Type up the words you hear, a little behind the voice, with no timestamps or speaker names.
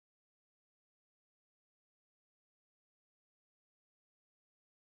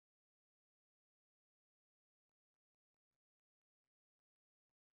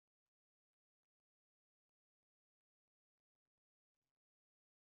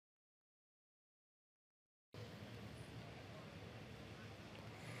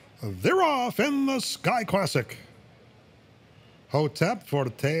They're off in the Sky Classic. Hotep,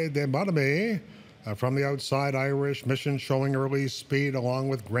 Forte de Madame. From the outside, Irish Mission showing early speed along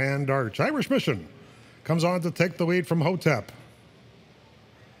with Grand Arch. Irish Mission comes on to take the lead from Hotep.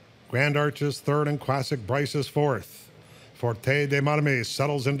 Grand Arch is third and Classic Bryce is fourth. Forte de Madame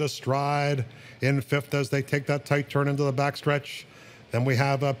settles into stride in fifth as they take that tight turn into the backstretch. Then we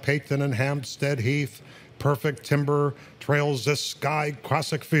have Peyton and Hampstead Heath. Perfect Timber trails this Sky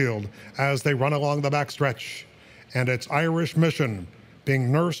Classic field as they run along the backstretch. And it's Irish Mission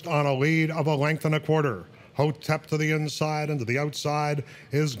being nursed on a lead of a length and a quarter. Hotep to the inside, and to the outside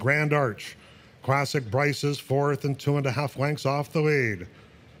is Grand Arch. Classic Bryce is fourth and 2.5 lengths off the lead.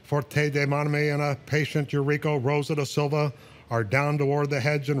 Forte de Monami and a patient Eurico Rosa da Silva are down toward the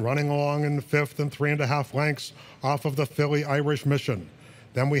hedge and running along in fifth and 3.5 lengths off of the filly Irish Mission.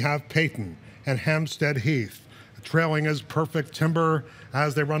 Then we have Peyton and Hampstead Heath. Trailing is Perfect Timber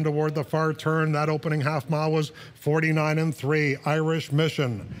as they run toward the far turn. That opening half mile was 49 3. Irish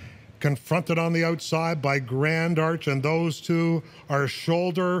Mission confronted on the outside by Grand Arch, and those two are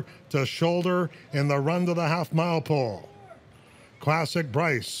shoulder to shoulder in the run to the half mile pole. Classic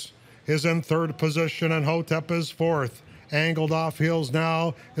Bryce is in third position and Hotep is fourth. Angled off heels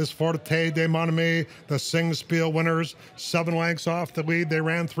now is Forte de Monami, the Sing Spiel winners, 7 lengths off the lead. They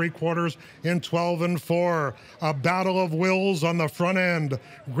ran 3/4 in 12 4. A battle of wills on the front end.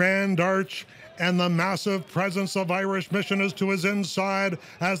 Grand Arch and the massive presence of Irish Mission is to his inside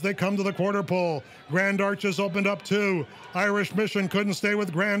as they come to the quarter pole. Grand Arch has opened up too. Irish Mission couldn't stay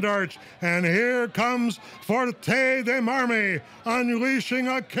with Grand Arch. And here comes Forte de Marmi unleashing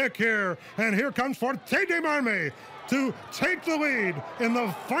a kick here. And here comes Forte de Marmi to take the lead in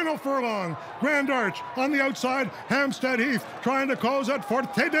the final furlong. Grand Arch on the outside, Hampstead Heath trying to close at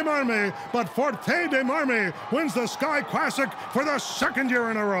Forte de Marmi, but Forte de Marmi wins the Sky Classic for the second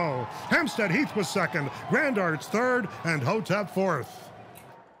year in a row. Hampstead Heath was second, Grand Arch third, and Hotep fourth.